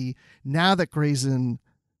to see, now that Gray's in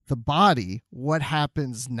the body, what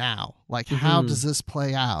happens now? Like, how does this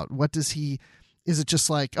play out? Is it just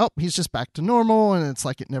like, oh, he's just back to normal and it's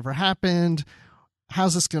like it never happened?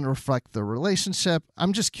 How's this going to reflect the relationship?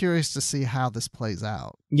 I'm just curious to see how this plays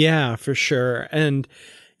out. Yeah, for sure. And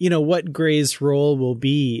what Gray's role will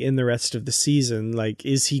be in the rest of the season. Like,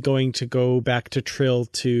 is he going to go back to Trill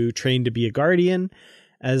to train to be a Guardian,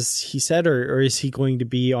 as he said, or is he going to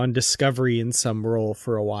be on Discovery in some role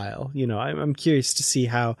for a while? I'm curious to see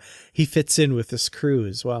how he fits in with this crew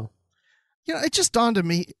as well. It just dawned on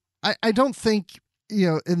me. I don't think,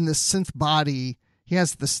 in the synth body, he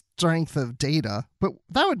has the strength of Data, but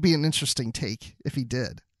that would be an interesting take if he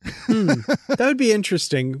did. That would be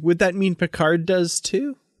interesting. Would that mean Picard does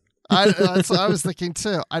too? That's what I was thinking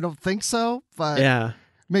too. I don't think so, but yeah,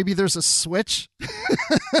 maybe there's a switch.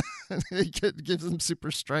 It gives him super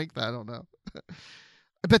strength. I don't know.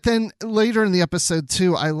 But then later in the episode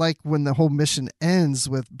too, I like when the whole mission ends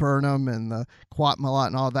with Burnham and the Quat Malat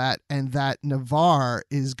and all that, and that Navarre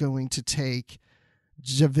is going to take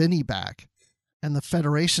Javini back, and the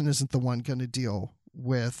Federation isn't the one going to deal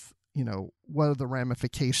with, what are the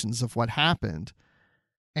ramifications of what happened.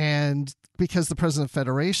 And because the president of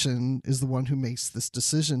Federation is the one who makes this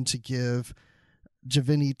decision to give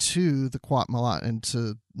Javini to the Quat Malat and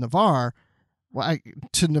to Navarre,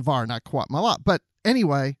 to Navarre, not Quat Malat. But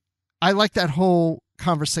anyway, I like that whole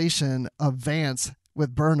conversation of Vance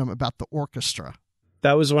with Burnham about the orchestra.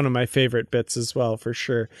 That was one of my favorite bits as well, for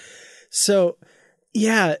sure. So,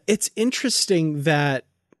 yeah, it's interesting that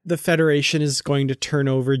the Federation is going to turn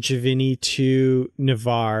over Javini to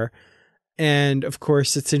Navarre. And of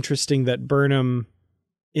course, it's interesting that Burnham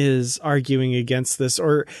is arguing against this,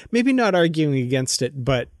 or maybe not arguing against it,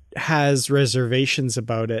 but has reservations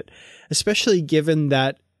about it, especially given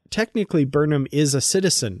that technically Burnham is a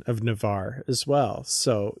citizen of Navarre as well.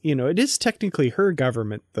 So, it is technically her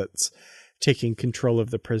government that's taking control of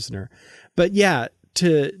the prisoner. But yeah,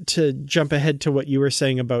 to jump ahead to what you were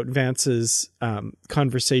saying about Vance's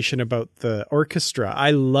conversation about the orchestra,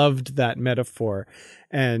 I loved that metaphor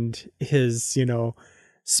and his,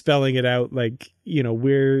 spelling it out like,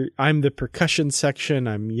 I'm the percussion section.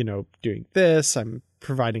 I'm, doing this, I'm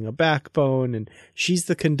providing a backbone, and she's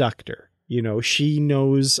the conductor. She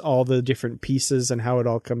knows all the different pieces and how it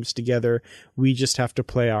all comes together. We just have to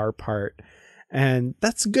play our part. And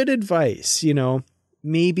that's good advice.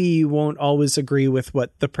 Maybe you won't always agree with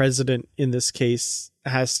what the president in this case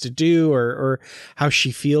has to do, or how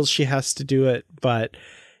she feels she has to do it. But,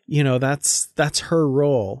 that's her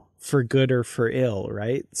role, for good or for ill.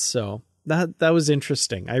 Right. So that was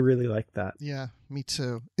interesting. I really like that. Yeah, me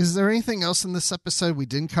too. Is there anything else in this episode we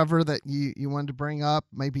didn't cover that you wanted to bring up?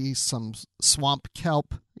 Maybe some swamp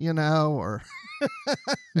kelp, or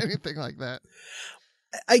anything like that?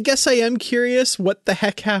 I guess I am curious what the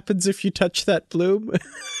heck happens if you touch that bloom.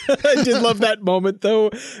 I did love that moment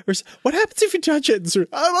though. What happens if you touch it? And sort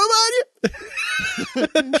of, I'm on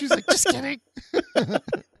you. She's like, just kidding.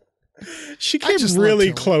 She came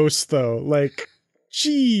really close though. Like,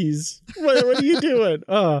 geez, what are you doing?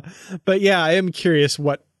 But yeah, I am curious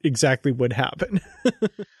what exactly would happen.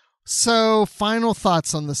 So, final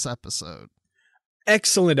thoughts on this episode.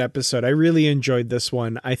 Excellent episode. I really enjoyed this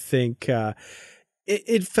one. I think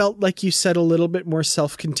it felt, like you said, a little bit more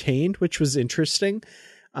self-contained, which was interesting.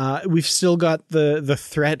 We've still got the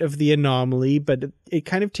threat of the anomaly, but it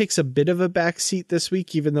kind of takes a bit of a backseat this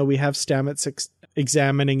week, even though we have Stamets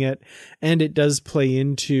examining it, and it does play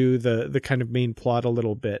into the kind of main plot a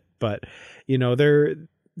little bit. But, you know,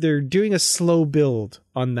 they're doing a slow build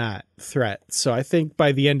on that threat. So I think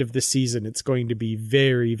by the end of the season, it's going to be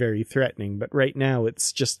very, very threatening. But right now,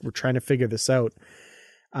 it's just, we're trying to figure this out.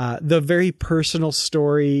 The very personal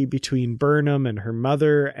story between Burnham and her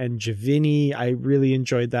mother and Javini, I really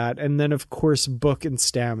enjoyed that. And then, of course, Book and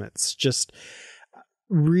Stamets, just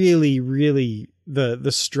really, really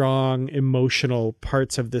the strong emotional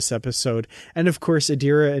parts of this episode. And of course,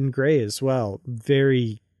 Adira and Gray as well.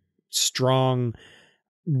 Very strong,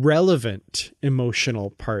 relevant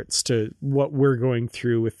emotional parts to what we're going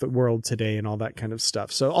through with the world today and all that kind of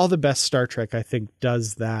stuff. So all the best Star Trek, I think,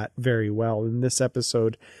 does that very well. And this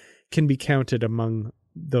episode can be counted among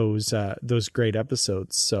those great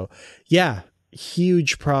episodes. So yeah,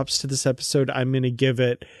 huge props to this episode. I'm going to give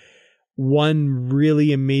it one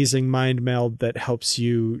really amazing mind meld that helps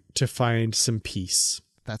you to find some peace.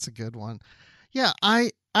 That's a good one. Yeah,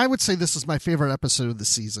 I would say this is my favorite episode of the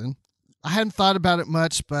season. I hadn't thought about it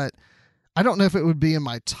much, but I don't know if it would be in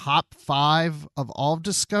my top 5 of all of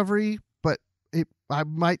Discovery, but I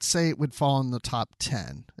might say it would fall in the top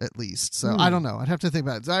 10 at least. So I don't know. I'd have to think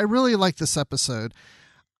about it. I really like this episode.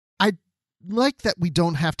 I like that we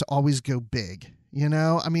don't have to always go big. You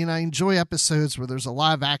know, I mean, I enjoy episodes where there's a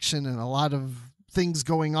lot of action and a lot of things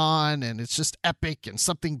going on and it's just epic and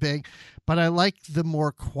something big, but I like the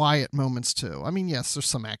more quiet moments too. I mean, yes, there's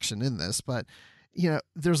some action in this, but you know,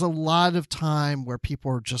 there's a lot of time where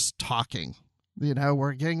people are just talking. You know,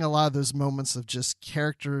 we're getting a lot of those moments of just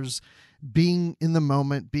characters being in the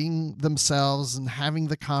moment, being themselves and having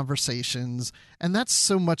the conversations. And that's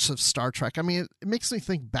so much of Star Trek. I mean, it makes me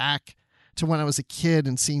think back to when I was a kid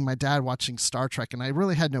and seeing my dad watching Star Trek, and I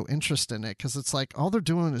really had no interest in it because it's like all they're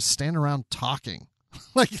doing is stand around talking.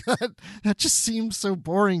 Like that just seems so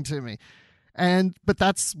boring to me. But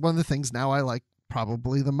that's one of the things now I like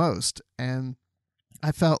probably the most. And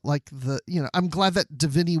I felt like I'm glad that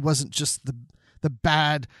Davini wasn't just the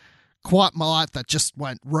bad Quat Malat that just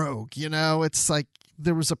went rogue. You know, it's like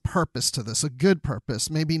there was a purpose to this, a good purpose,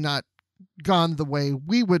 maybe not gone the way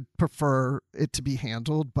we would prefer it to be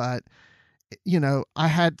handled, but you know, I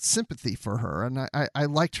had sympathy for her and I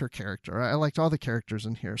liked her character. I liked all the characters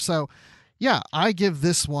in here. So yeah, I give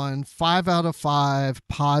this one 5 out of 5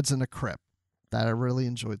 pods in a crypt. That I really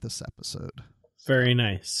enjoyed this episode. Very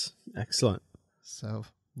nice. Excellent. So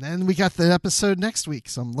then we got the episode next week.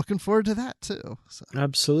 So I'm looking forward to that too. So.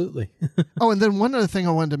 Absolutely. Oh, and then one other thing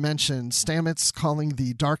I wanted to mention, Stamets calling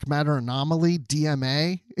the dark matter anomaly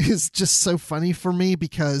DMA is just so funny for me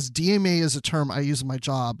because DMA is a term I use in my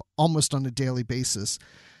job almost on a daily basis.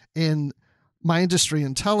 In my industry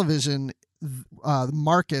in television,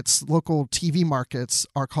 markets, local TV markets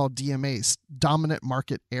are called DMAs, dominant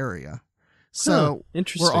market area. So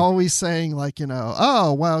we're always saying like, you know,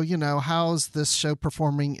 oh, well, you know, how's this show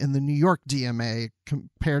performing in the New York DMA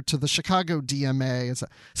compared to the Chicago DMA?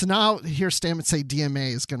 So now hear Stamets say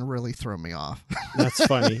DMA is going to really throw me off. That's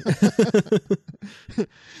funny.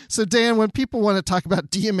 So Dan, when people want to talk about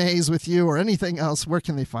DMAs with you or anything else, where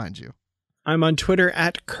can they find you? I'm on Twitter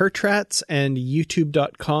at Kurtrats and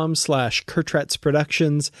youtube.com/Kurtrats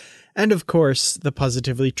Productions. And of course, the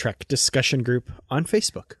Positively Trek discussion group on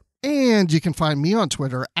Facebook. And you can find me on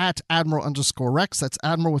Twitter at Admiral_Rex. That's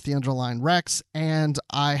Admiral with the underline Rex. And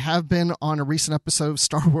I have been on a recent episode of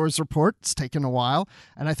Star Wars Report. It's taken a while.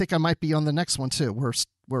 And I think I might be on the next one too. We're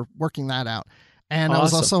working that out. And awesome. I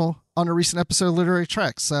was also on a recent episode of Literary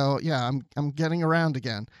Trek. So yeah, I'm getting around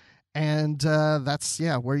again. And that's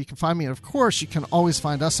where you can find me. And of course, you can always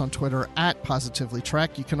find us on Twitter at Positively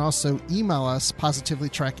Trek. You can also email us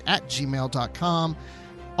positivelytrek@gmail.com.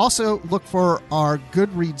 Also, look for our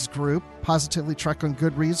Goodreads group, Positively Trek on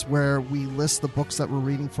Goodreads, where we list the books that we're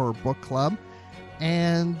reading for our book club.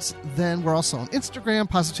 And then we're also on Instagram,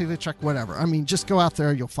 Positively Trek, whatever. I mean, just go out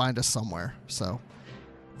there. You'll find us somewhere. So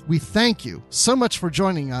we thank you so much for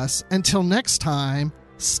joining us. Until next time,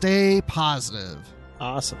 stay positive.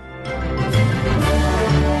 Awesome.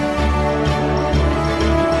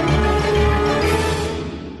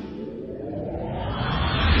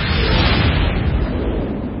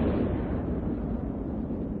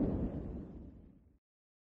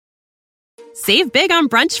 Save big on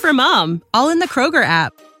brunch for mom, all in the Kroger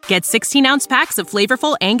app. Get 16-ounce packs of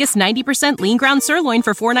flavorful Angus 90% lean ground sirloin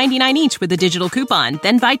for $4.99 each with a digital coupon.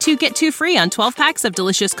 Then buy 2, get 2 free on 12 packs of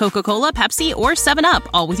delicious Coca-Cola, Pepsi, or 7-Up,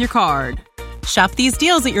 all with your card. Shop these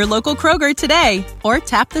deals at your local Kroger today, or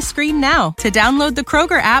tap the screen now to download the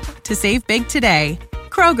Kroger app to save big today.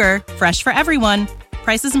 Kroger, fresh for everyone.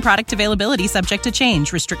 Prices and product availability subject to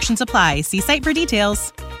change. Restrictions apply. See site for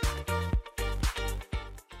details.